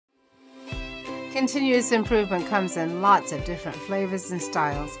Continuous improvement comes in lots of different flavors and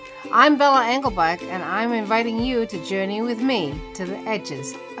styles. I'm Bella Engelbach, and I'm inviting you to journey with me to the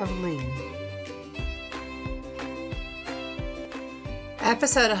edges of lean.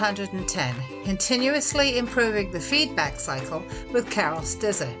 Episode 110, Continuously Improving the Feedback Cycle with Carole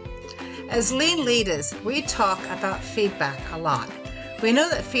Stizza. As lean leaders, we talk about feedback a lot. We know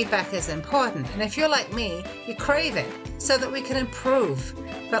that feedback is important, and if you're like me, you crave it so that we can improve.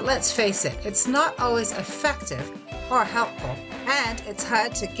 But let's face it, it's not always effective or helpful, and it's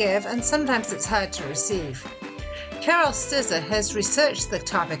hard to give, and sometimes it's hard to receive. Carole Stizza has researched the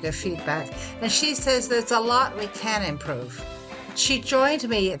topic of feedback, and she says there's a lot we can improve. She joined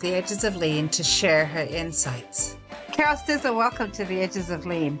me at the Edges of Lean to share her insights. Carole Stizza, welcome to the Edges of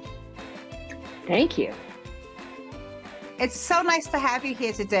Lean. Thank you. It's so nice to have you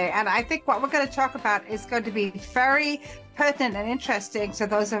here today, and I think what we're going to talk about is going to be very pertinent and interesting to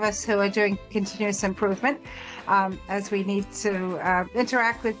those of us who are doing continuous improvement, as we need to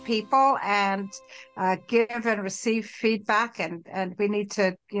interact with people and give and receive feedback, and we need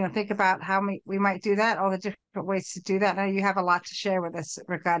to think about how we might do that, all the different ways to do that. I know you have a lot to share with us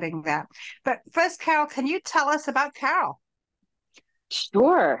regarding that. But first, Carole, can you tell us about Carole?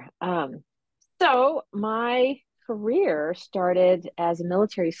 Sure. So my career started as a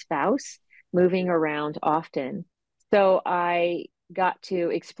military spouse, moving around often. So I got to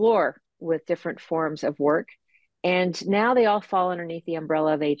explore with different forms of work, and now they all fall underneath the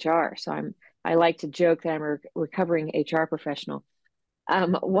umbrella of HR. So I like to joke that I'm a recovering HR professional.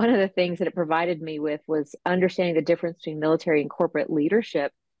 One of the things that it provided me with was understanding the difference between military and corporate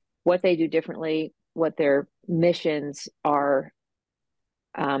leadership, what they do differently, what their missions are,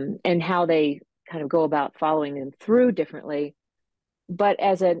 and how they kind of go about following them through differently. But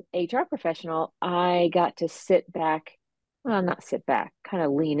as an HR professional, I got to kind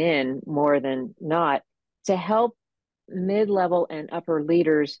of lean in more than not to help mid-level and upper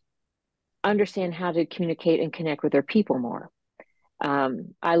leaders understand how to communicate and connect with their people more.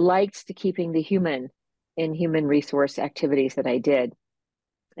 I liked keeping the human in human resource activities that I did.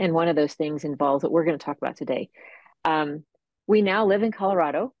 And one of those things involves what we're going to talk about today. We now live in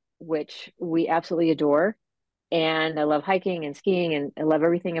Colorado, which we absolutely adore. And I love hiking and skiing, and I love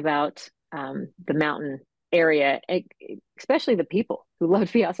everything about the mountain area, especially the people who love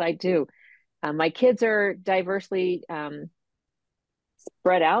to be outside too. My kids are diversely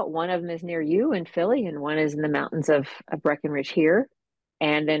spread out. One of them is near you in Philly, and one is in the mountains of Breckenridge here.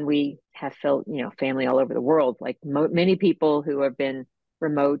 And then we have family all over the world, like many people who have been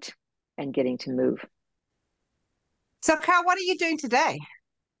remote and getting to move. So, Carole, what are you doing today?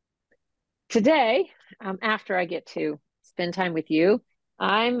 Today, after I get to spend time with you,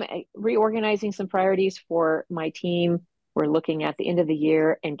 I'm reorganizing some priorities for my team. We're looking at the end of the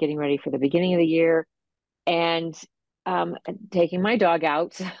year and getting ready for the beginning of the year, and taking my dog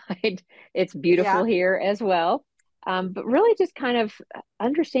outside. It's beautiful here as well. But really just kind of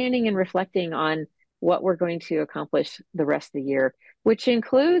understanding and reflecting on what we're going to accomplish the rest of the year, which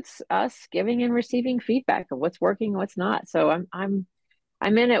includes us giving and receiving feedback of what's working and what's not. So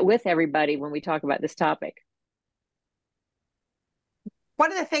I'm in it with everybody when we talk about this topic.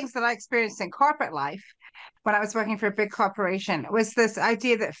 One of the things that I experienced in corporate life when I was working for a big corporation was this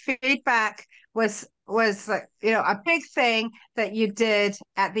idea that feedback was like, a big thing that you did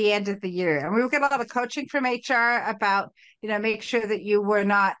at the end of the year. And we would get a lot of coaching from HR about, make sure that you were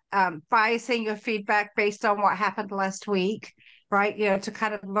not biasing your feedback based on what happened last week, right? To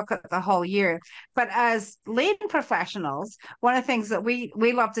kind of look at the whole year. But as lean professionals, one of the things that we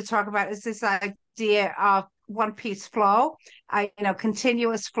love to talk about is this idea of one piece flow,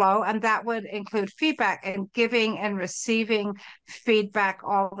 continuous flow, and that would include feedback and giving and receiving feedback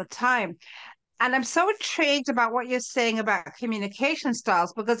all the time. And I'm so intrigued about what you're saying about communication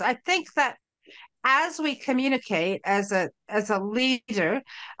styles, because I think that as we communicate as a leader,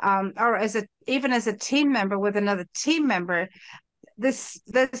 or even as a team member with another team member, this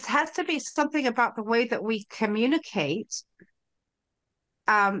has to be something about the way that we communicate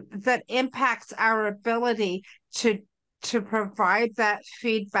that impacts our ability to provide that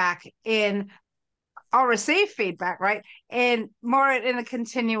feedback or receive feedback, right? In a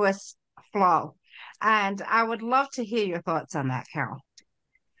continuous flow. And I would love to hear your thoughts on that, Carole.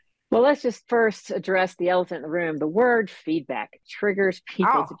 Well, let's just first address the elephant in the room. The word feedback triggers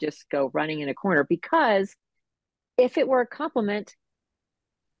people to just go running in a corner, because if it were a compliment,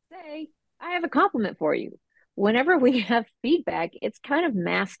 say, I have a compliment for you. Whenever we have feedback, it's kind of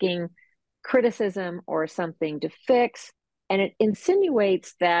masking criticism or something to fix, and it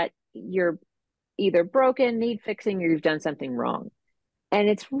insinuates that you're either broken, need fixing, or you've done something wrong. And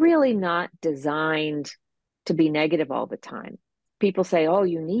it's really not designed to be negative all the time. People say, oh,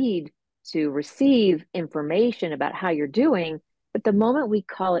 you need to receive information about how you're doing. But the moment we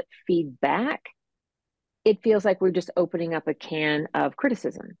call it feedback, it feels like we're just opening up a can of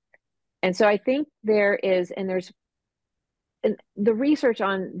criticism. And so I think there is, and there's, and the research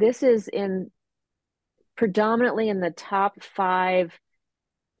on this is in predominantly in the top 5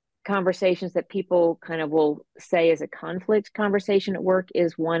 conversations that people kind of will say is a conflict conversation at work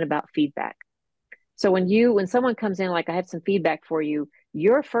is one about feedback. So when someone comes in, like, I have some feedback for you,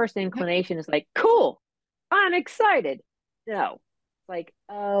 your first inclination is like, cool, I'm excited. No, like,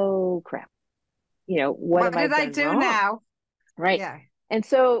 oh crap, what What have I did I done do wrong? now? Right. Yeah. And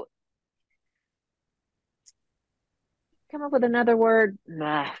so come up with another word.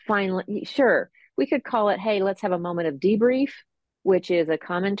 Nah, finally, sure. We could call it, hey, let's have a moment of debrief, which is a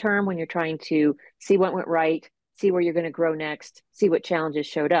common term when you're trying to see what went right, see where you're going to grow next, see what challenges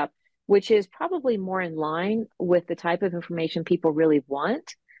showed up, which is probably more in line with the type of information people really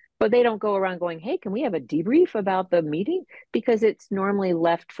want. But they don't go around going, hey, can we have a debrief about the meeting? Because it's normally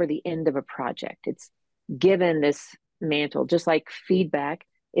left for the end of a project. It's given this mantle, just like feedback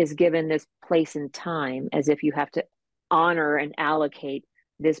is given this place and time, as if you have to honor and allocate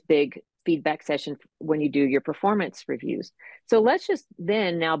this big feedback session when you do your performance reviews. So let's just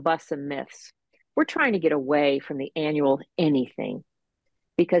then now bust some myths. We're trying to get away from the annual anything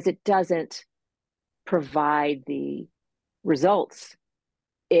because it doesn't provide the results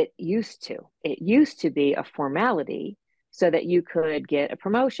it used to. It used to be a formality so that you could get a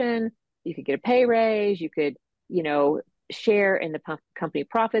promotion, you could get a pay raise, you could, share in the company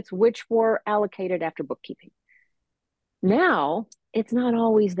profits, which were allocated after bookkeeping. Now, it's not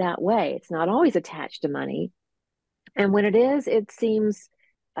always that way. It's not always attached to money. And when it is, it seems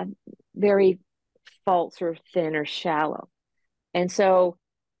very false or thin or shallow. And so,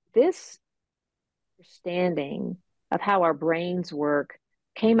 this understanding of how our brains work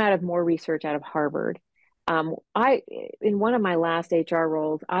came out of more research out of Harvard. In one of my last HR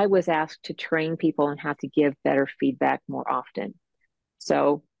roles, I was asked to train people on how to give better feedback more often.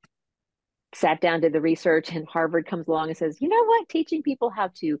 So, sat down, did the research, and Harvard comes along and says, you know what? Teaching people how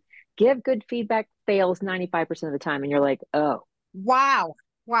to give good feedback fails 95% of the time. And you're like, oh, Wow.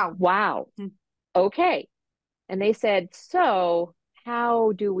 Wow. wow. Okay. And they said, so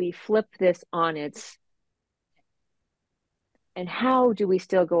how do we flip this on its, and how do we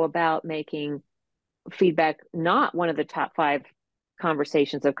still go about making feedback not one of the top 5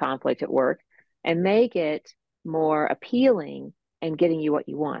 conversations of conflict at work and make it more appealing and getting you what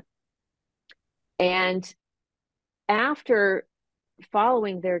you want? And after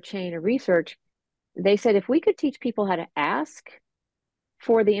following their chain of research, they said if we could teach people how to ask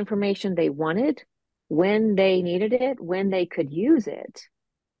for the information they wanted, when they needed it, when they could use it,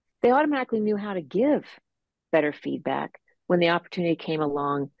 they automatically knew how to give better feedback when the opportunity came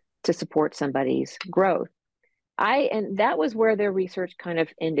along to support somebody's growth. And that was where their research kind of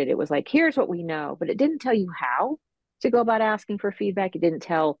ended. It was like, here's what we know, but it didn't tell you how to go about asking for feedback. It didn't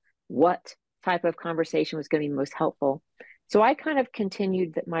tell what type of conversation was going to be most helpful. So I kind of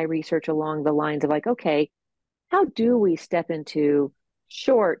continued my research along the lines of like, okay, how do we step into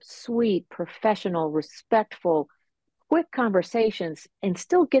short, sweet, professional, respectful, quick conversations and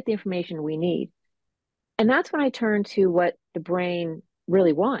still get the information we need? And that's when I turned to what the brain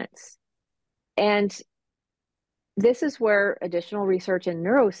really wants. And this is where additional research in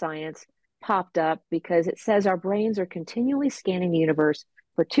neuroscience popped up because it says our brains are continually scanning the universe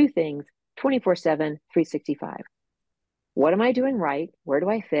for 2 things 24/7, 365. What am I doing right? Where do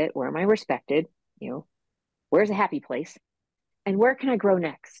I fit? Where am I respected? Where's a happy place? And where can I grow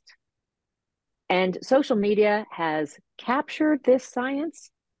next? And social media has captured this science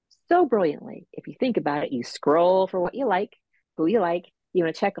so brilliantly. If you think about it, you scroll for what you like, who you like, you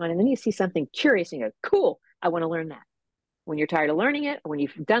want to check on, and then you see something curious and you go, cool, I want to learn that. When you're tired of learning it, or when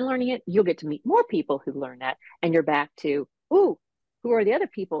you've done learning it, you'll get to meet more people who learn that. And you're back to, ooh, who are the other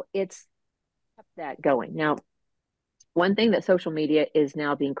people? It's kept that going. Now, one thing that social media is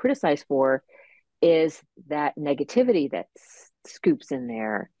now being criticized for is that negativity that scoops in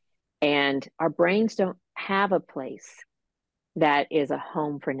there. And our brains don't have a place that is a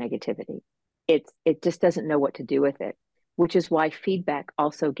home for negativity. It just doesn't know what to do with it, which is why feedback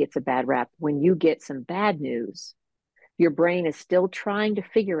also gets a bad rap. When you get some bad news, your brain is still trying to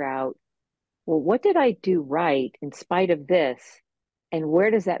figure out, well, what did I do right in spite of this? And where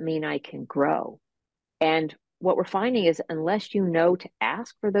does that mean I can grow? And what we're finding is unless you know to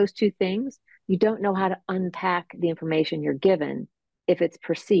ask for those 2 things, you don't know how to unpack the information you're given if it's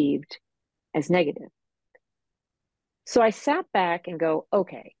perceived as negative. So I sat back and go,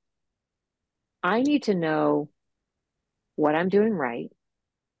 okay, I need to know what I'm doing right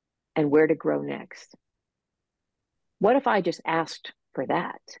and where to grow next. What if I just asked for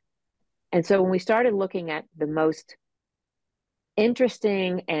that? And so when we started looking at the most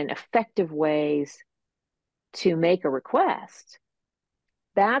interesting and effective ways to make a request,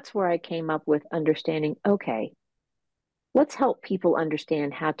 that's where I came up with understanding, okay, let's help people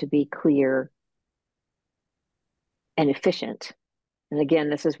understand how to be clear and efficient. And again,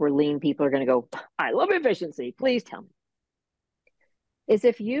 this is where lean people are going to go, I love efficiency. Please tell me. Is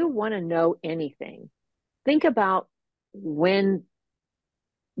if you want to know anything, think about when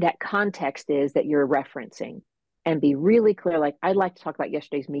that context is that you're referencing and be really clear. Like, I'd like to talk about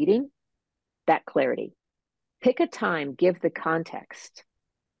yesterday's meeting, that clarity. Pick a time, give the context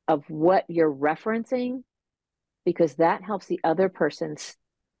of what you're referencing, because that helps the other person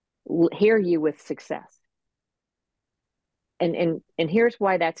hear you with success. And here's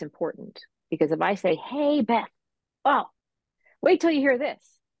why that's important. Because if I say, hey, Beth, oh, wait till you hear this,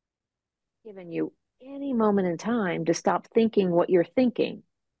 giving you any moment in time to stop thinking what you're thinking,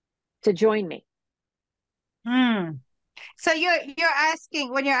 to join me. Hmm. So you're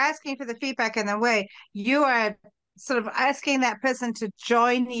asking, when you're asking for the feedback in the way, you are sort of asking that person to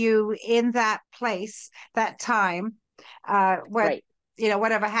join you in that place, that time, where Right.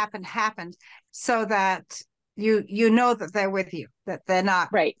 whatever happened, so that you know that they're with you, that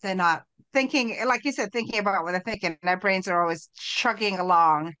Right. they're not thinking, like you said, thinking about what they're thinking. Their brains are always chugging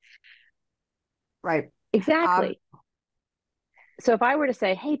along. Right. Um, Exactly. So if I were to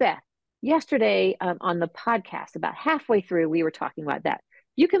say, hey, Beth, yesterday on the podcast, about halfway through, we were talking about that.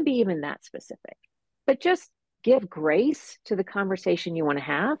 You can be even that specific, but just give grace to the conversation you want to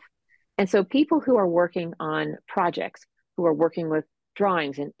have. And so people who are working on projects, who are working with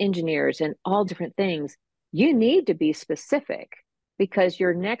drawings and engineers and all different things, you need to be specific, because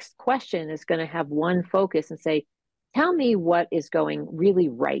your next question is going to have one focus and say, tell me what is going really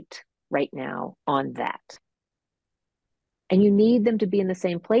right now on that. And you need them to be in the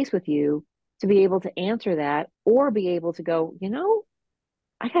same place with you to be able to answer that, or be able to go,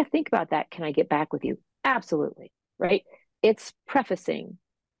 I got to think about that. Can I get back with you? Absolutely. Right. It's prefacing.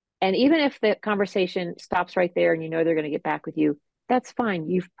 And even if the conversation stops right there and they're going to get back with you, that's fine.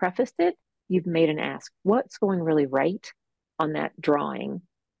 You've prefaced it. You've made an ask. What's going really right on that drawing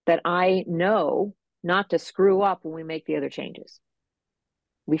that I know not to screw up when we make the other changes?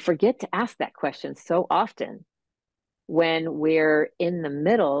 We forget to ask that question so often when we're in the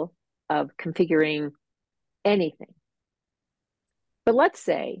middle of configuring anything. But let's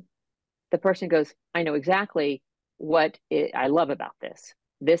say the person goes, I know exactly what I love about this,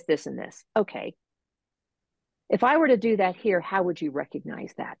 and this. Okay. If I were to do that here, how would you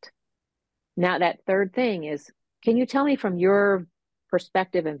recognize that? Now, that third thing is, can you tell me from your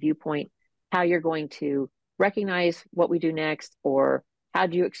perspective and viewpoint how you're going to recognize what we do next, or how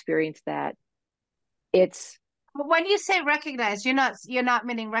do you experience that? It's when you say recognize, you're not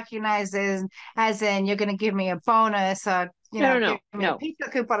meaning recognize as in you're going to give me a bonus, or no, no, give no, me a no. pizza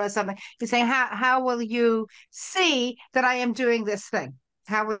coupon or something. You're saying, how will you see that I am doing this thing?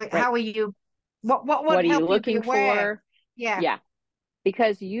 Right. How will you, what would What are you help you be looking aware? for? Yeah. Yeah,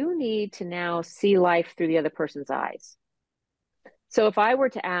 because you need to now see life through the other person's eyes. So if I were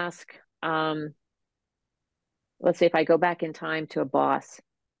to ask, let's say if I go back in time to a boss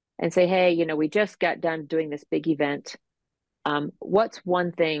and say, hey, we just got done doing this big event. What's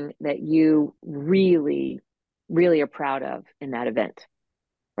one thing that you really, really are proud of in that event?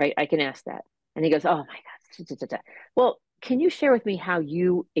 Right? I can ask that. And he goes, oh my God. Well, can you share with me how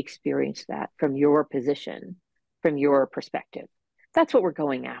you experienced that from your position, from your perspective? That's what we're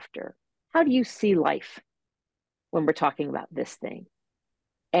going after. How do you see life when we're talking about this thing?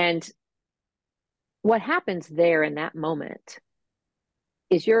 And what happens there in that moment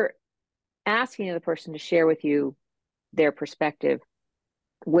is you're asking the other person to share with you their perspective,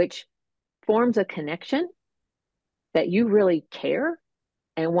 which forms a connection that you really care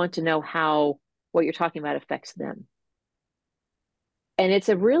and want to know how what you're talking about affects them. And it's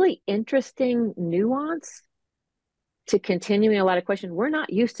a really interesting nuance to continuing a lot of questions. We're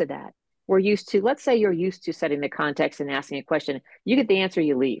not used to that. We're used to, let's say you're used to setting the context and asking a question. You get the answer,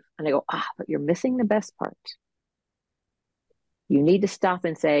 you leave. And they go, but you're missing the best part. You need to stop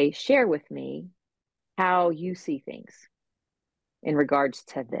and say, share with me how you see things in regards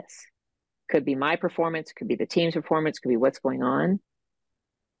to this. Could be my performance, could be the team's performance, could be what's going on.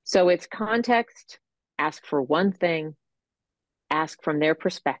 So it's context, ask for one thing, ask from their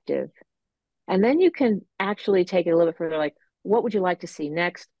perspective, and then you can actually take it a little bit further, like, what would you like to see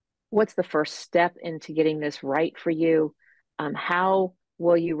next? What's the first step into getting this right for you? How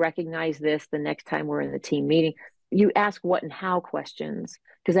will you recognize this the next time we're in the team meeting? You ask what and how questions,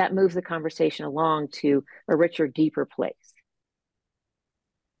 because that moves the conversation along to a richer, deeper place.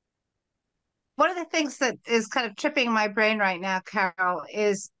 One of the things that is kind of tripping my brain right now, Carole,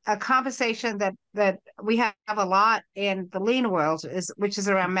 is a conversation that we have a lot in the lean world, which is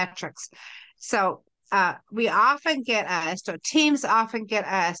around metrics. So we often get asked, or teams often get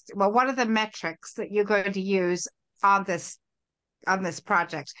asked, well, what are the metrics that you're going to use on this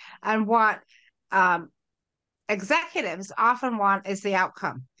project? And what executives often want is the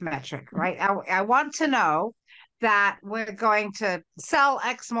outcome metric, right? I want to know that we're going to sell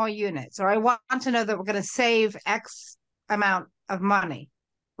X more units, or I want to know that we're going to save X amount of money,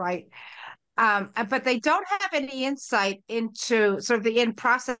 right? But they don't have any insight into sort of the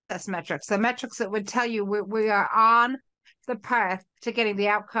in-process metrics, the metrics that would tell you we are on the path to getting the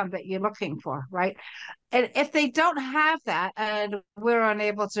outcome that you're looking for, right? And if they don't have that and we're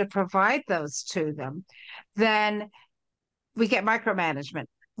unable to provide those to them, then we get micromanagement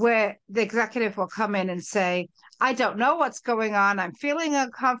where the executive will come in and say, I don't know what's going on. I'm feeling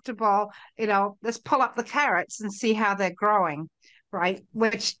uncomfortable. Let's pull up the carrots and see how they're growing, right?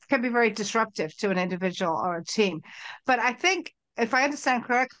 Which can be very disruptive to an individual or a team. But I think if I understand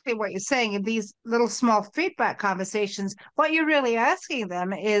correctly what you're saying, in these little small feedback conversations, what you're really asking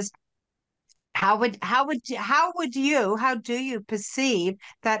them is, how do you perceive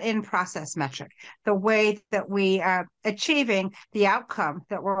that in process metric, the way that we are achieving the outcome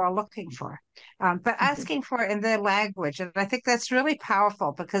that we're all looking for, but asking for it in their language. And I think that's really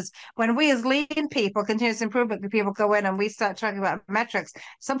powerful, because when we as lean people, continuous improvement people, go in and we start talking about metrics,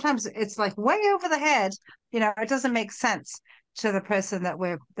 sometimes it's like way over the head. It doesn't make sense to the person that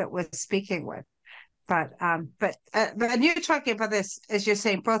we're speaking with. But you're talking about this, as you're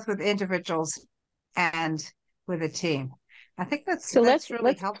saying, both with individuals and with a team. I think that's So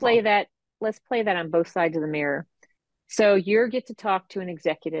really helpful. Let's play that on both sides of the mirror. So you get to talk to an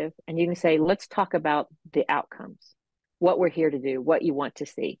executive and you can say, let's talk about the outcomes, what we're here to do, what you want to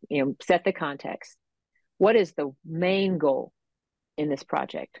see, set the context. What is the main goal in this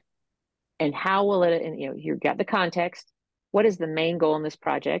project? And how will it, and you've got the context. What is the main goal in this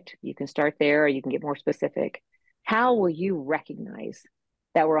project? You can start there, or you can get more specific. How will you recognize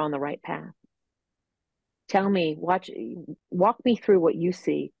that we're on the right path? Tell me, walk me through what you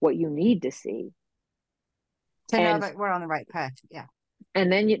see, what you need to see. To know that we're on the right path. Yeah. And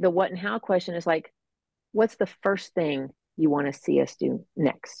then the what and how question is like, what's the first thing you want to see us do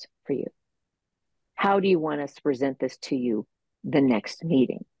next for you? How do you want us to present this to you the next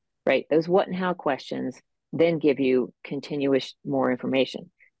meeting? Right? Those what and how questions then give you continuous more information.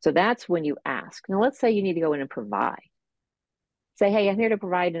 So that's when you ask. Now, let's say you need to go in and provide. Say, hey, I'm here to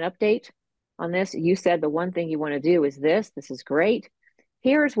provide an update on this. You said the one thing you want to do is this. This is great.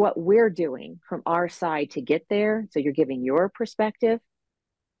 Here's what we're doing from our side to get there. So you're giving your perspective.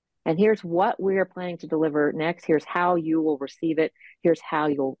 And here's what we're planning to deliver next. Here's how you will receive it. Here's how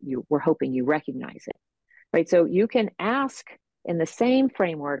we're hoping you recognize it. Right? So you can ask in the same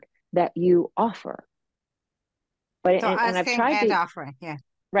framework that you offer. But so and I've tried to offering, yeah.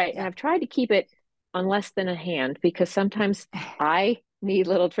 Right. Yeah. And I've tried to keep it on less than a hand, because sometimes I need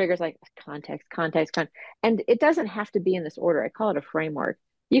little triggers like context. And it doesn't have to be in this order. I call it a framework.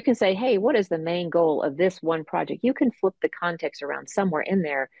 You can say, hey, what is the main goal of this one project? You can flip the context around somewhere in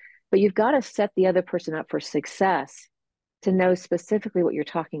there, but you've got to set the other person up for success to know specifically what you're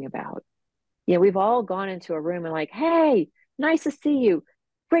talking about. We've all gone into a room and like, hey, nice to see you.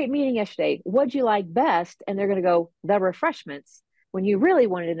 Great meeting yesterday. What'd you like best? And they're going to go, the refreshments, when you really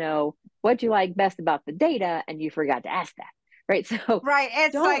wanted to know what'd you like best about the data, and you forgot to ask that. Right. So right.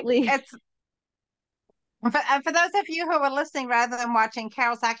 It's don't leave. For those of you who are listening rather than watching,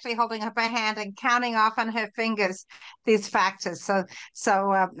 Carole's actually holding up her hand and counting off on her fingers these factors. So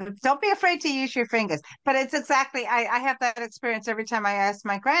don't be afraid to use your fingers. But it's exactly, I have that experience every time I ask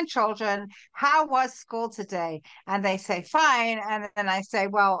my grandchildren, how was school today? And they say, fine. And then I say,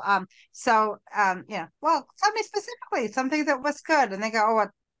 well, well, tell me specifically something that was good. And they go, oh, what,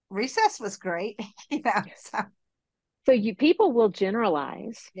 recess was great. So people will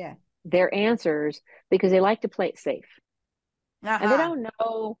generalize. Yeah. Their answers because they like to play it safe. And they Uh-huh. don't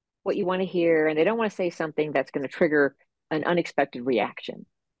know what you want to hear, and they don't want to say something that's going to trigger an unexpected reaction.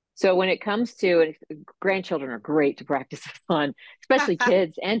 So when it comes to grandchildren are great to practice this on, especially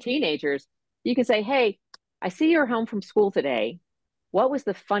kids and teenagers. You can say, hey, I see you're home from school today. What was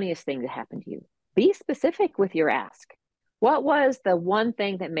the funniest thing that happened to you? Be specific with your ask. What was the one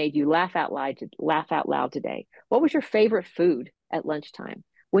thing that made you laugh out loud today? What was your favorite food at lunchtime?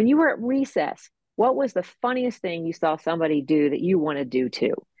 When you were at recess, what was the funniest thing you saw somebody do that you want to do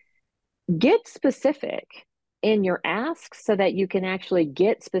too? Get specific in your asks so that you can actually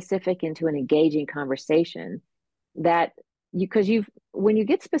get specific into an engaging conversation that because when you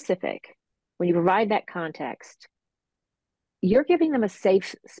get specific, when you provide that context, you're giving them a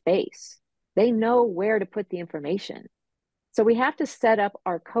safe space. They know where to put the information. So we have to set up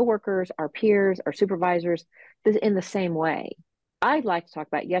our coworkers, our peers, our supervisors in the same way. I'd like to talk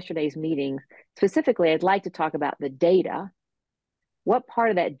about yesterday's meeting. Specifically, I'd like to talk about the data. What part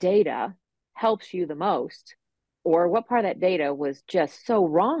of that data helps you the most? Or what part of that data was just so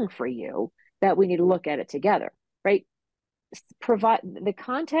wrong for you that we need to look at it together, right? Provide the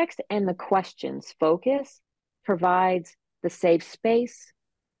context and the questions focus provides the safe space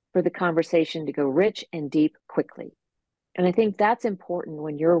for the conversation to go rich and deep quickly. And I think that's important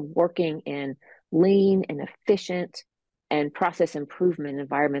when you're working in lean and efficient and process improvement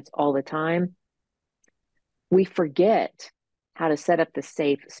environments all the time. We forget how to set up the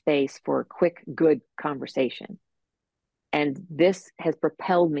safe space for a quick, good conversation. And this has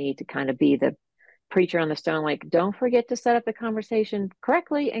propelled me to kind of be the preacher on the stone, like, don't forget to set up the conversation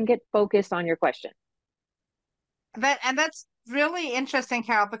correctly and get focused on your question. That's really interesting,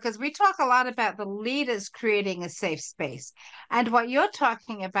 Carole, because we talk a lot about the leaders creating a safe space. And what you're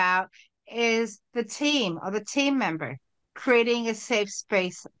talking about is the team or the team member creating a safe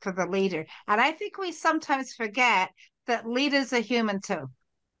space for the leader. And I think we sometimes forget that leaders are human too,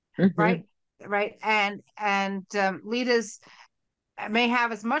 right? Right. And leaders may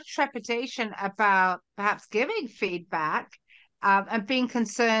have as much trepidation about perhaps giving feedback and being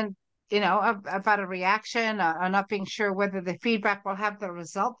concerned, about a reaction or not being sure whether the feedback will have the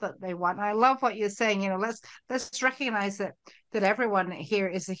result that they want. And I love what you're saying. Let's recognize that everyone here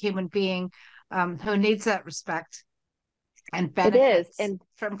is a human being who needs that respect and benefits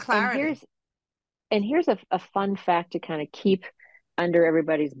from clarity. And here's a fun fact to kind of keep under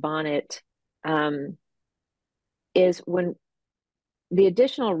everybody's bonnet is when the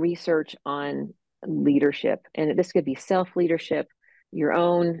additional research on leadership, and this could be self-leadership, your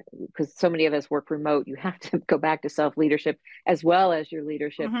own, because so many of us work remote, you have to go back to self-leadership as well as your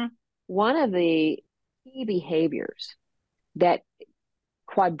leadership. One of the key behaviors that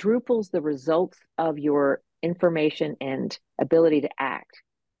quadruples the results of your information and ability to act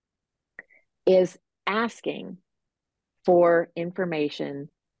is asking for information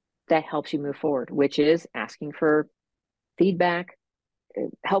that helps you move forward, which is asking for feedback,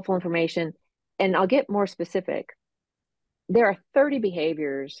 helpful information. And I'll get more specific. There are 30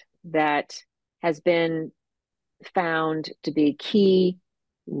 behaviors that has been found to be key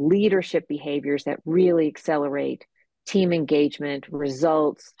leadership behaviors that really accelerate team engagement,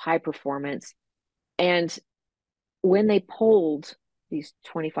 results, high performance. And when they polled these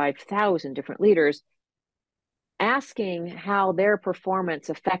 25,000 different leaders, asking how their performance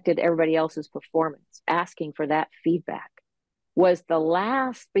affected everybody else's performance, asking for that feedback was the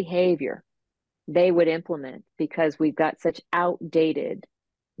last behavior they would implement because we've got such outdated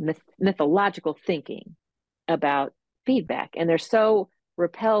mythological thinking about feedback. And they're so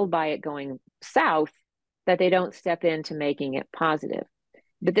repelled by it going south that they don't step into making it positive.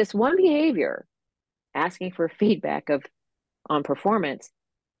 But this one behavior, asking for feedback on performance,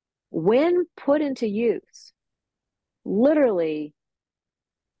 when put into use, literally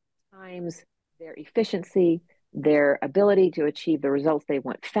times their efficiency, their ability to achieve the results they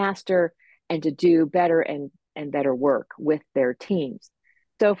want faster, and to do better and better work with their teams.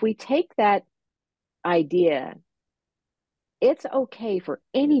 So if we take that idea, it's okay for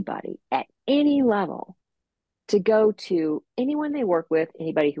anybody at any level to go to anyone they work with,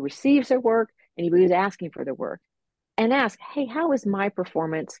 anybody who receives their work, anybody who's asking for their work, and ask, hey, how is my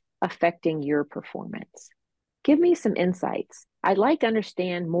performance affecting your performance? Give me some insights. I'd like to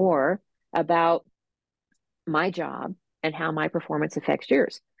understand more about my job and how my performance affects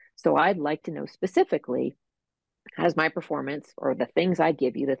yours. So I'd like to know specifically, how does my performance or the things I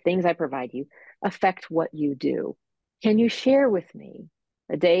give you, the things I provide you, affect what you do? Can you share with me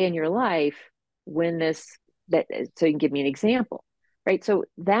a day in your life when so you can give me an example, right? So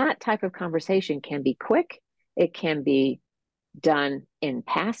that type of conversation can be quick. It can be done in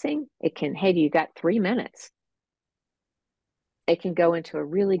passing. Hey, you got 3 minutes. It can go into a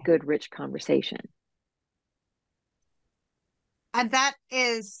really good, rich conversation. And that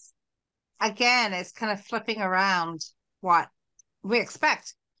is, again, it's kind of flipping around what we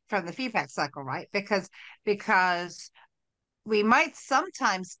expect from the feedback cycle, right? Because we might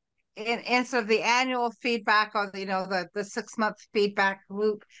sometimes in sort of the annual feedback or the 6-month feedback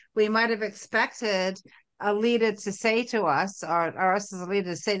loop, we might have expected a leader to say to us, or us as a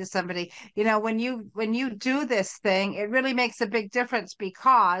leader to say to somebody, when you do this thing, it really makes a big difference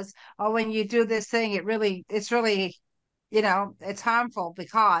because, or when you do this thing, it's really, it's harmful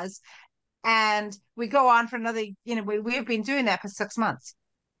because, and we go on for another, we've been doing that for 6 months,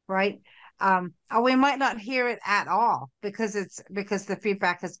 right? Or we might not hear it at all because the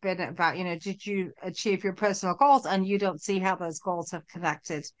feedback has been about, did you achieve your personal goals? And you don't see how those goals have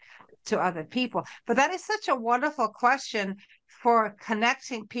connected to other people. But that is such a wonderful question for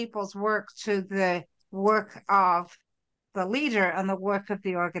connecting people's work to the work of the leader and the work of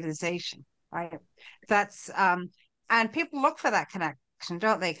the organization, right? That's and people look for that connection,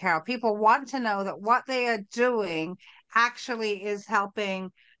 don't they, Carole? People want to know that what they are doing actually is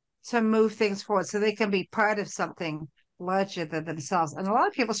helping to move things forward so they can be part of something larger than themselves. And a lot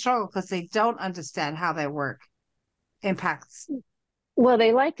of people struggle because they don't understand how their work impacts. Well,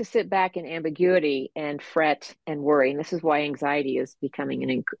 they like to sit back in ambiguity and fret and worry. And this is why anxiety is becoming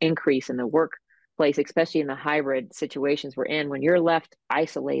an increase in the workplace, especially in the hybrid situations we're in. When you're left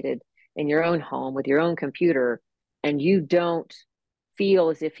isolated in your own home with your own computer and you don't feel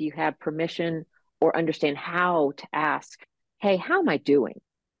as if you have permission or understand how to ask, hey, how am I doing?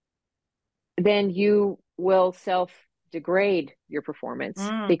 Then you will self degrade your performance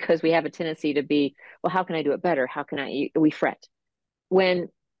because we have a tendency to be, well, how can I do it better? How can we fret. When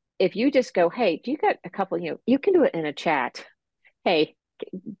if you just go, hey, do you got a couple, you can do it in a chat. Hey,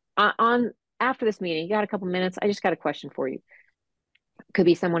 on after this meeting, you got a couple minutes? I just got a question for you. Could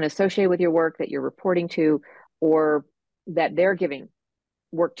be someone associated with your work that you're reporting to, or that they're giving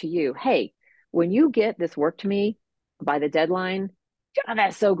work to you. Hey, when you get this work to me by the deadline, oh,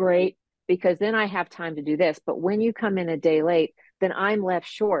 that's so great because then I have time to do this. But when you come in a day late, then I'm left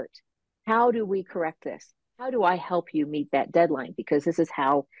short. How do we correct this? How do I help you meet that deadline? Because this is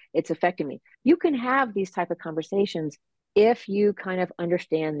how it's affecting me. You can have these type of conversations if you kind of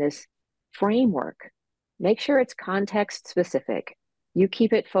understand this framework. Make sure it's context specific. You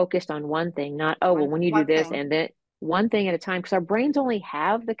keep it focused on one thing, not, oh, well, when you do this and then one thing at a time, because our brains only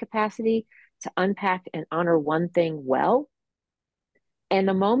have the capacity to unpack and honor one thing well. And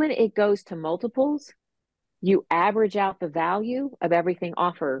the moment it goes to multiples, you average out the value of everything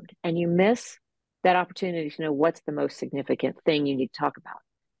offered and you miss that opportunity to know what's the most significant thing you need to talk about.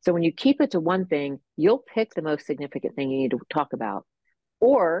 So when you keep it to one thing, you'll pick the most significant thing you need to talk about,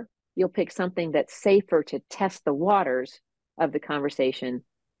 or you'll pick something that's safer to test the waters of the conversation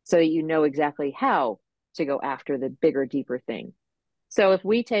so that you know exactly how to go after the bigger, deeper thing. So if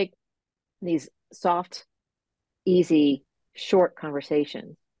we take these soft, easy, short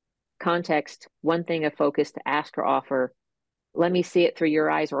conversations, context, one thing of focus to ask or offer, let me see it through your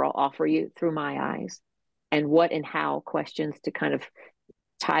eyes or I'll offer you through my eyes, and what and how questions to kind of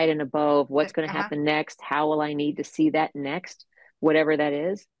tie it in a bow of what's going to happen next, how will I need to see that next, whatever that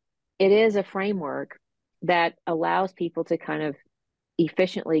is. It is a framework that allows people to kind of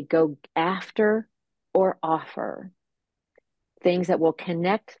efficiently go after or offer things that will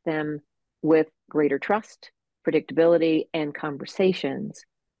connect them with greater trust, predictability, and conversations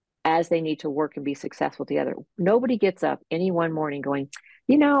as they need to work and be successful together. Nobody gets up any one morning going,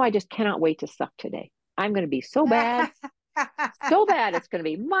 I just cannot wait to suck today. I'm going to be so bad, so bad, it's going to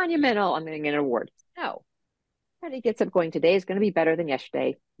be monumental. I'm going to get an award. No. Everybody gets up going, today is going to be better than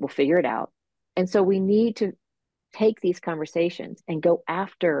yesterday. We'll figure it out. And so we need to take these conversations and go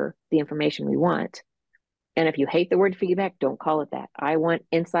after the information we want. And if you hate the word feedback, don't call it that. I want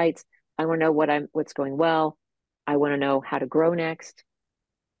insights. I want to know what's going well. I want to know how to grow next.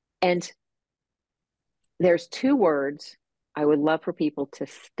 And there's 2 words I would love for people to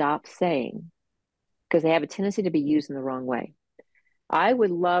stop saying because they have a tendency to be used in the wrong way. I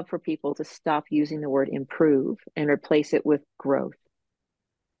would love for people to stop using the word improve and replace it with growth.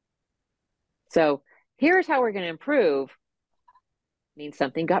 So here's how we're going to improve means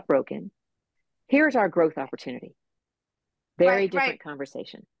something got broken. Here's our growth opportunity. Very different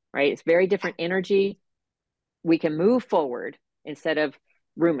conversation, right? It's very different energy. We can move forward instead of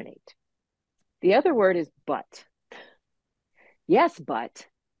ruminate. The other word is but. Yes, but.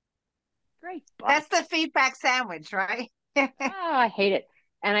 Great, but. That's the feedback sandwich, right? I hate it.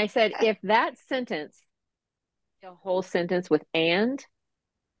 And I said, if that sentence, a whole sentence with and,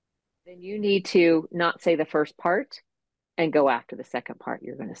 then you need to not say the first part and go after the second part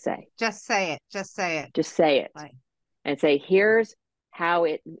you're going to say. Just say it. Just say it. Just say it. Right. And say, here's how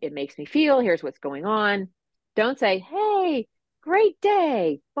it makes me feel. Here's what's going on. Don't say, hey, great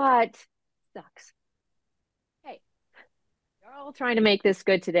day, but sucks. Hey, you're all trying to make this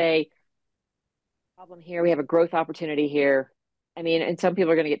good today. Problem here. We have a growth opportunity here. I mean, and some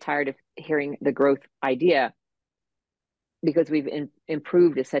people are going to get tired of hearing the growth idea because we've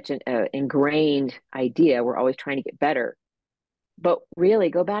improved is such an ingrained idea. We're always trying to get better. But really,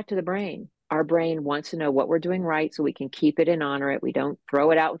 go back to the brain. Our brain wants to know what we're doing right so we can keep it and honor it. We don't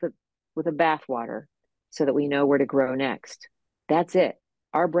throw it out with a bathwater so that we know where to grow next. That's it.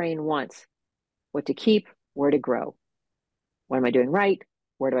 Our brain wants what to keep, where to grow. What am I doing right?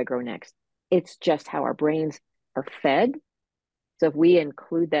 Where do I grow next? It's just how our brains are fed. So if we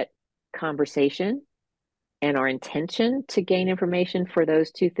include that conversation and our intention to gain information for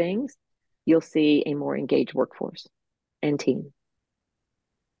those two things, you'll see a more engaged workforce and team.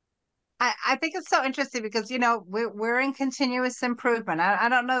 I think it's so interesting because, we're in continuous improvement. I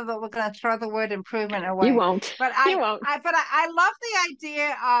don't know that we're going to throw the word improvement You away, won't. but You won't. I love the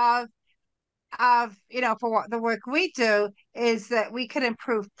idea for what the work we do is that we can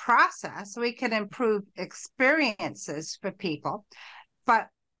improve process, we can improve experiences for people, but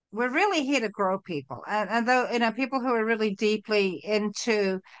we're really here to grow people. And though, people who are really deeply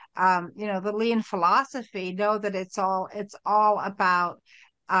into, the lean philosophy know that it's all about,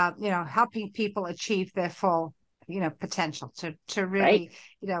 helping people achieve their full, potential to Right. really,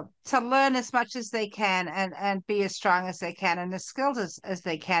 to learn as much as they can and be as strong as they can and as skilled as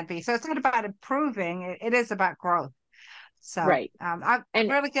they can be. So it's not about improving. It is about growth. So Right. I'm And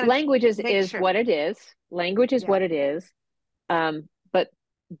really going to language make is sure. what it is. Language is Yeah. what it is. But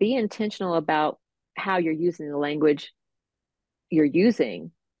be intentional about how you're using the language you're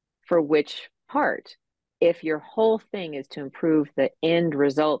using for which part. If your whole thing is to improve the end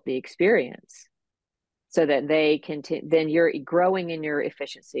result, the experience, so that they can, then you're growing in your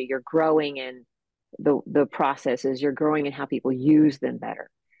efficiency, you're growing in the processes, you're growing in how people use them better.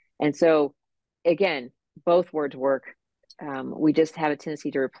 And so, again, both words work. We just have a tendency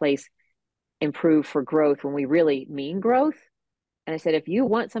to replace improve for growth when we really mean growth. And I said, if you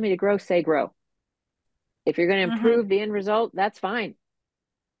want somebody to grow, say grow. If you're going to Hmm. improve the end result, that's fine.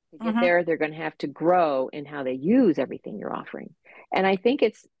 To get Hmm. there, they're going to have to grow in how they use everything you're offering. And I think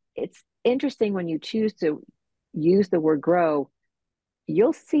it's interesting when you choose to use the word grow,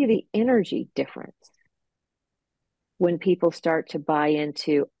 you'll see the energy difference when people start to buy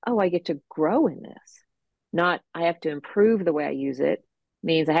into, oh, I get to grow in this. Not I have to improve the way I use it,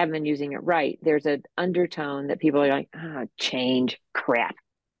 means I haven't been using it right. There's an undertone that people are like, ah, change, crap.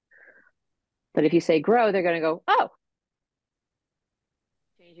 But if you say grow, they're going to go, oh,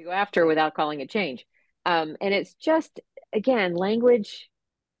 change you go after without calling it change. And it's just, again, language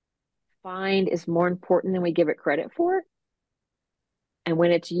find is more important than we give it credit for. And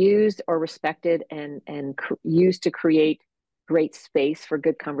when it's used or respected and used to create great space for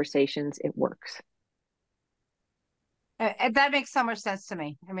good conversations, it works. And that makes so much sense to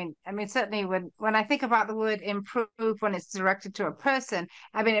me. I mean, certainly when I think about the word improve when it's directed to a person,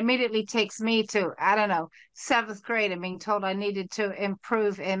 it immediately takes me to, I don't know, seventh grade and being told I needed to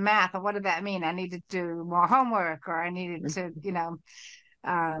improve in math. Or what did that mean? I needed to do more homework, or I needed to,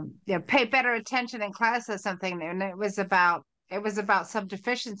 pay better attention in class or something. And it was about some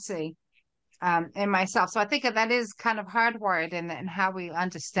deficiency in myself. So I think that is kind of hardwired in how we Mm-hmm.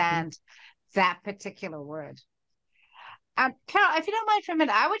 understand that particular word. Carole, if you don't mind for a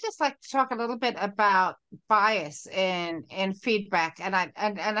minute, I would just like to talk a little bit about bias in feedback, and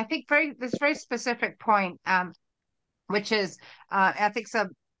I think this very specific point, which is I think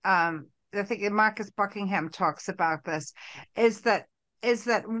I think Marcus Buckingham talks about this, is that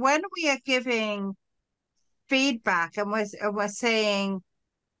when we are giving feedback and we're saying,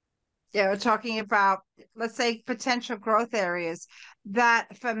 talking about, let's say, potential growth areas,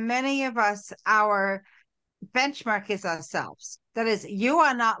 that for many of us, our benchmark is ourselves. That is, you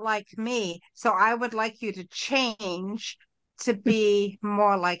are not like me, so I would like you to change to be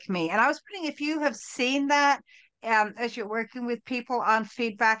more like me. And I was wondering if you have seen that as you're working with people on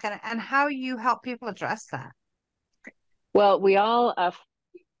feedback, and how you help people address that. Well, we all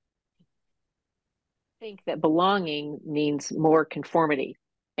think that belonging means more conformity.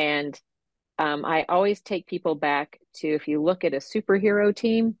 And I always take people back to if you look at a superhero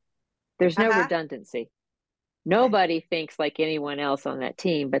team, there's no Uh-huh. redundancy. Nobody thinks like anyone else on that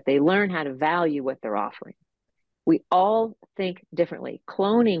team, but they learn how to value what they're offering. We all think differently.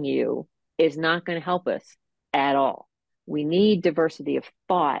 Cloning you is not going to help us at all. We need diversity of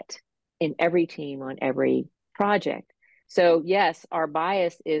thought in every team on every project. So, yes, our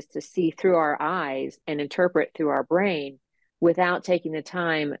bias is to see through our eyes and interpret through our brain without taking the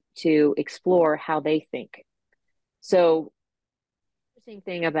time to explore how they think. So, the interesting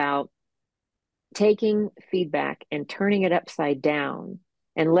thing about taking feedback and turning it upside down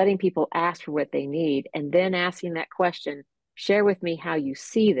and letting people ask for what they need and then asking that question, share with me how you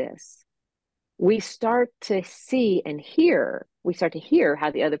see this, we start to see and hear, we start to hear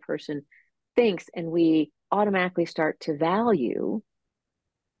how the other person thinks, and we automatically start to value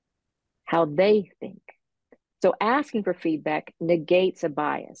how they think. So asking for feedback negates a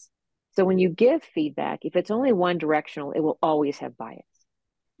bias. So when you give feedback, if it's only one directional, it will always have bias.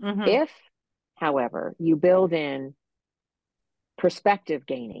 Mm-hmm. If, however, you build in perspective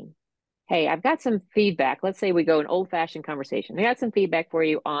gaining, hey, I've got some feedback. Let's say we go an old fashioned conversation. I got some feedback for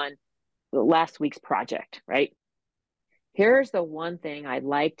you on last week's project, right? Here's the one thing I'd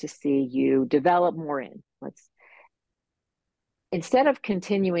like to see you develop more in. Let's, instead of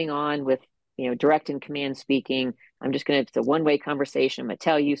continuing on with, direct and command speaking, I'm just going to, it's a one-way conversation. I'm going to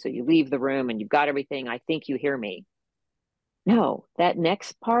tell you, so you leave the room and you've got everything. I think you hear me. No, that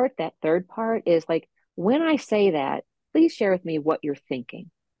next part, that third part is like, when I say that, please share with me what you're thinking.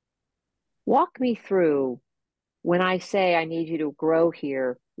 Walk me through when I say I need you to grow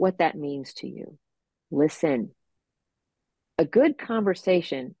here, what that means to you. Listen. A good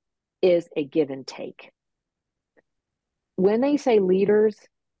conversation is a give and take. When they say leaders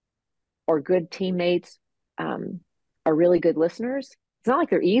or good teammates are really good listeners, it's not like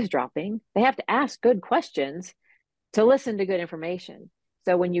they're eavesdropping. They have to ask good questions to listen to good information.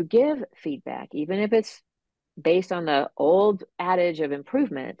 So when you give feedback, even if it's based on the old adage of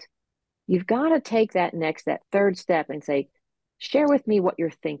improvement, you've got to take that third step and say, share with me what you're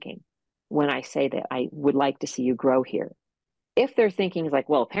thinking when I say that I would like to see you grow here. If their thinking is like,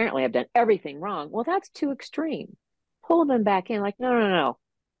 well, apparently I've done everything wrong, well, that's too extreme. Pull them back in, like, no, no, no.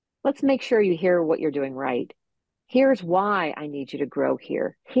 Let's make sure you hear what you're doing right. Here's why I need you to grow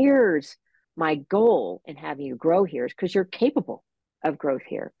here. Here's my goal in having you grow here is because you're capable of growth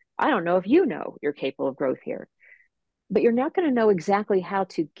here. I don't know if you know you're capable of growth here, but you're not going to know exactly how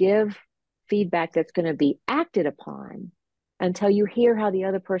to give feedback that's going to be acted upon until you hear how the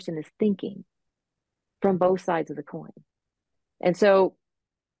other person is thinking from both sides of the coin. And so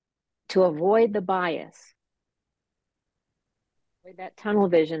to avoid the bias, avoid that tunnel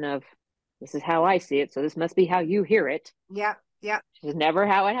vision of this is how I see it, so this must be how you hear it. Yep. Yep. This is never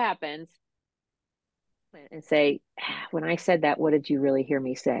how it happens. And say, when I said that, what did you really hear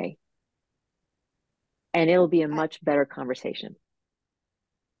me say? And it'll be a much better conversation.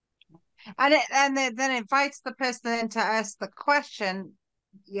 And it then invites the person to ask the question,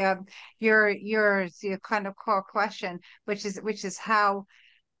 yeah, your kind of core question, which is how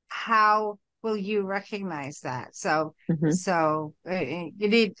will you recognize that? So Mm-hmm. you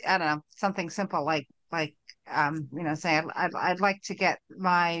need, I don't know, something simple like say I'd like to get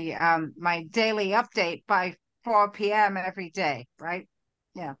my daily update by 4 p.m. every day, right?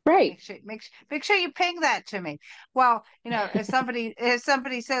 Yeah. Right. Make sure you ping that to me. Well, if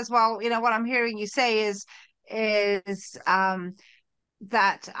somebody says, well, what I'm hearing you say is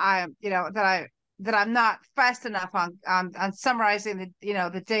that I'm not fast enough on summarizing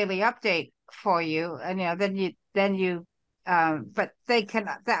the daily update for you, and then you but they can,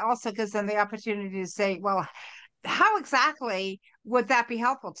 that also gives them the opportunity to say, well, how exactly would that be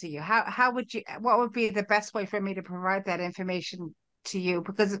helpful to you? How would you, what would be the best way for me to provide that information to you?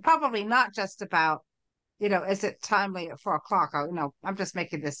 Because it's probably not just about, is it timely at 4 o'clock? Or, I'm just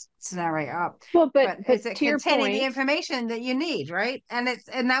making this scenario up. Well, but But is it to your containing the point, information that you need, right? And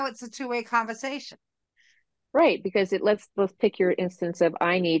now it's a two-way conversation. right, because let's pick your instance of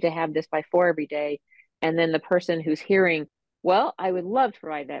I need to have this by 4 every day, and then the person who's hearing, well, I would love to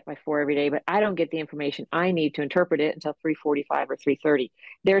provide that by 4 every day, but I don't get the information I need to interpret it until 3:45 or 3:30.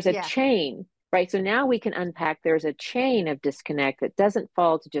 There's a Yeah. chain, right? So now we can unpack there's a chain of disconnect that doesn't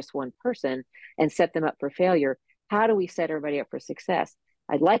fall to just one person and set them up for failure. How do we set everybody up for success?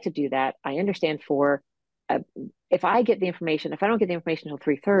 I'd like to do that. I understand if I get the information, if I don't get the information until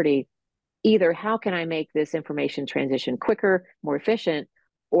 3:30, either how can I make this information transition quicker, more efficient,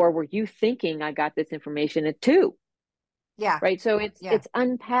 or were you thinking I got this information at 2? Yeah. Right. So Yeah. it's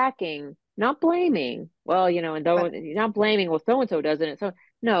unpacking, not blaming. Well, and But don't, not blaming, well, so and so doesn't it. So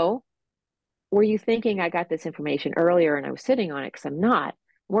no, were you thinking I got this information earlier and I was sitting on it because I'm not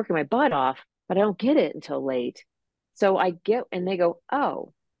I'm working my butt off, but I don't get it until late. So I get, and they go,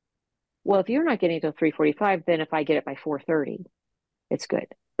 oh, well, if you're not getting it until 3:45, then if I get it by 4:30, it's good.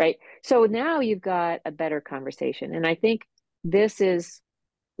 Right. So now you've got a better conversation. And I think this is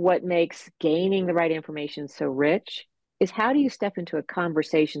what makes gaining the right information so rich is how do you step into a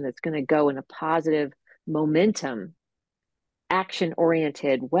conversation that's going to go in a positive momentum, action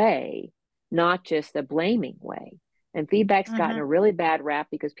oriented way, not just a blaming way. And feedback's gotten mm-hmm. a really bad rap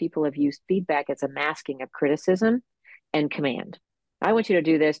because people have used feedback as a masking of criticism and command. I want you to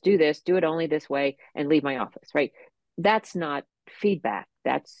do this, do it only this way, and leave my office, right? that's not feedback.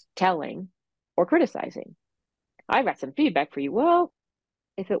 That's telling or criticizing. I've got some feedback for you. Well,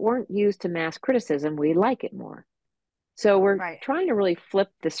 if it weren't used to mass criticism, we like it more. So we're Right. trying to really flip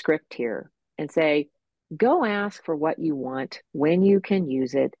the script here and say, go ask for what you want when you can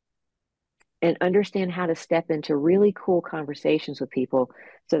use it, and understand how to step into really cool conversations with people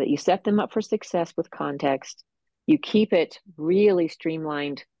so that you set them up for success with context. You keep it really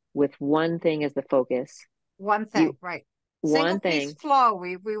streamlined with one thing as the focus. One You thing, right. Single one piece thing, flow,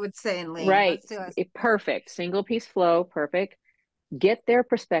 we would say in lean. right? Let's do it. Perfect. Single piece flow, perfect. Get their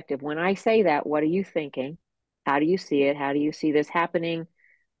perspective. When I say that, what are you thinking? How do you see it? How do you see this happening?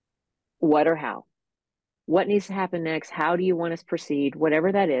 What or how? What needs to happen next? How do you want us to proceed?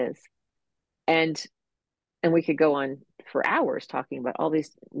 Whatever that is. And we could go on for hours talking about all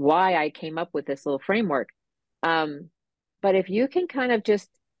these, why I came up with this little framework. But if you can kind of just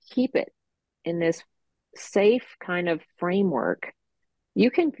keep it in this safe kind of framework,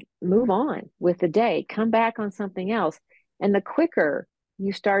 you can move on with the day, come back on something else. And the quicker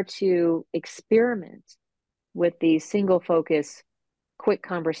you start to experiment with these single focus, quick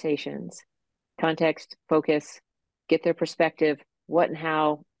conversations, context, focus, get their perspective, what and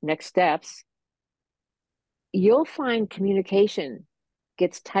how, next steps, you'll find communication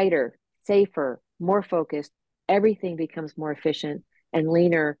gets tighter, safer, more focused. Everything becomes more efficient and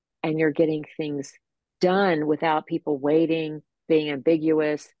leaner, and you're getting things done without people waiting, being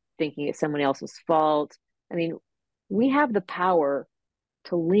ambiguous, thinking it's someone else's fault. I mean, we have the power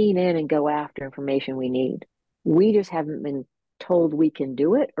to lean in and go after information we need. We just haven't been told we can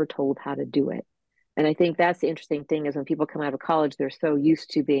do it or told how to do it. And I think that's the interesting thing is when people come out of college, they're so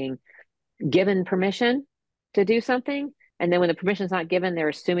used to being given permission to do something. And then when the permission is not given, they're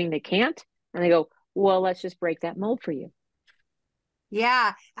assuming they can't. And they go, well, let's just break that mold for you.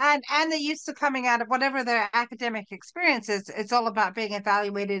 Yeah. And they're used to coming out of whatever their academic experience is, it's all about being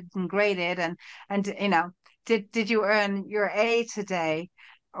evaluated and graded and did you earn your A today?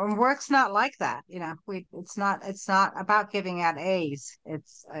 Work's not like that. It's not about giving out A's.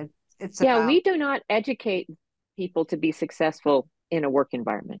 It's Yeah, about we do not educate people to be successful in a work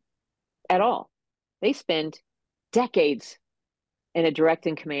environment at all. They spend decades in a direct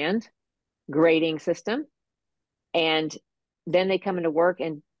and command grading system, and then they come into work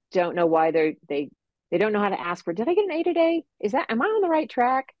and don't know why they don't know how to ask for, did I get an A today? Am I on the right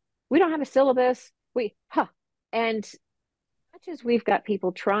track? We don't have a syllabus. And much as we've got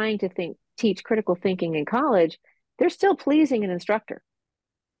people trying to teach critical thinking in college, they're still pleasing an instructor.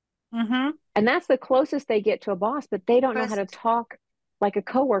 mm-hmm. And that's the closest they get to a boss, but they don't know how to First, talk like a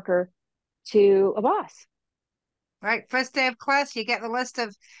coworker to a boss. right. First day of class, you get the list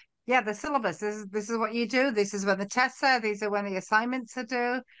of, yeah, the syllabus. This is what you do. This is when the tests are. These are when the assignments are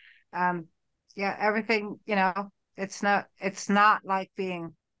due. Um, yeah, everything, it's not like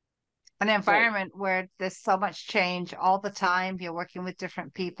being an Right. environment where there's so much change all the time. You're working with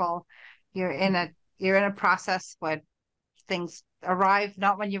different people. You're in a you're in a process where things arrive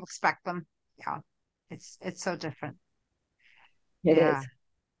not when you expect them. Yeah. It's so different. It Yeah. is.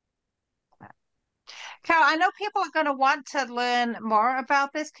 Carol, I know people are going to want to learn more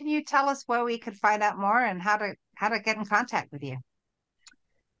about this. Can you tell us where we could find out more and how to get in contact with you?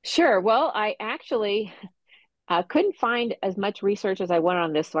 Sure. Well, I actually couldn't find as much research as I wanted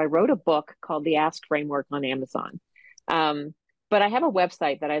on this, so I wrote a book called The Ask Framework on Amazon. Um, but I have a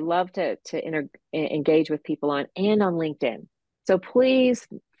website that I love to engage with people on, and on LinkedIn. So please,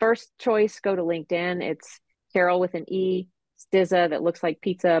 first choice, go to LinkedIn. It's Carole with an E, Stizza, that looks like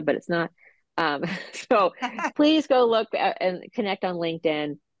pizza, but it's not. Um, so please go look and connect on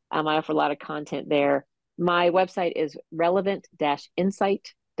LinkedIn. I offer a lot of content there. My website is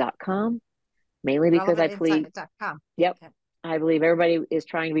relevant-insight.com, mainly because I believe, Relevantinsight.com. yep, Okay. I believe everybody is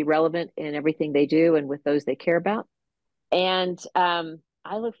trying to be relevant in everything they do and with those they care about. And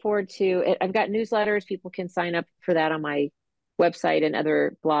I look forward to it. I've got newsletters. People can sign up for that on my website and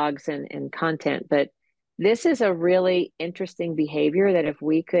other blogs and content. But this is a really interesting behavior that if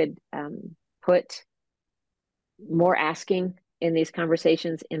we could put more asking in these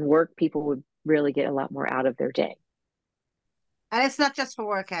conversations in work, people would really get a lot more out of their day. And it's not just for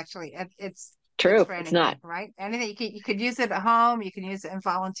work, actually. It's True. for It's not. anything, right? Anything you could use it at home. You can use it in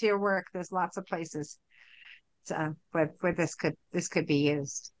volunteer work. There's lots of places where this could be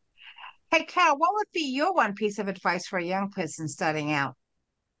used. Hey, Cal, what would be your one piece of advice for a young person starting out?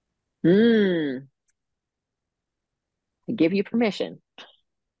 I give you permission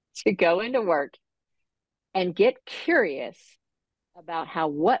to go into work and get curious about how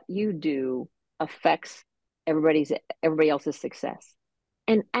what you do affects everybody else's success,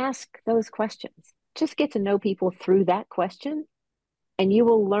 and ask those questions. just get to know people through that question, and you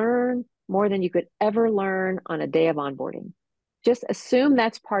will learn more than you could ever learn on a day of onboarding. Just assume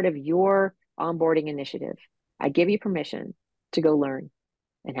that's part of your onboarding initiative. I give you permission to go learn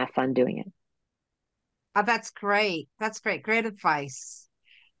and have fun doing it. Oh, that's great. That's great. Great advice.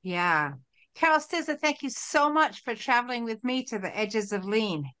 Yeah. Carole Stizza, thank you so much for traveling with me to the edges of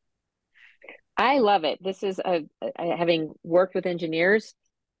lean. I love it. This is having worked with engineers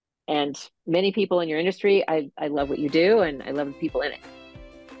and many people in your industry. I love what you do, and I love the people in it.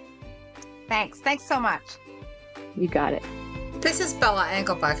 Thanks. Thanks so much. You got it. This is Bella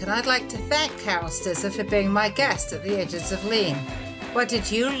Engelbach, and I'd like to thank Carole Stizza for being my guest at the Edges of Lean. What did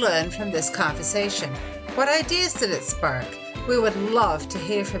you learn from this conversation? What ideas did it spark? We would love to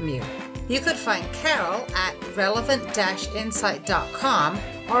hear from you. You could find Carole at relevant-insight.com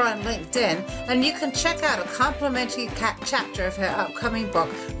or on LinkedIn, and you can check out a complimentary chapter of her upcoming book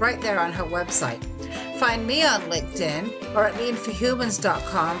right there on her website. Find me on LinkedIn or at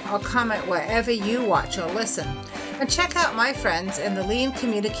leanforhumans.com, or comment wherever you watch or listen. And check out my friends in the Lean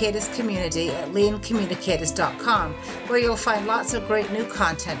Communicators community at leancommunicators.com, where you'll find lots of great new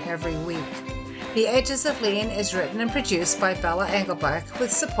content every week. The Edges of Lean is written and produced by Bella Engelbach with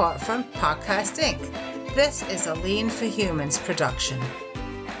support from Podcast Inc. This is a Lean for Humans production.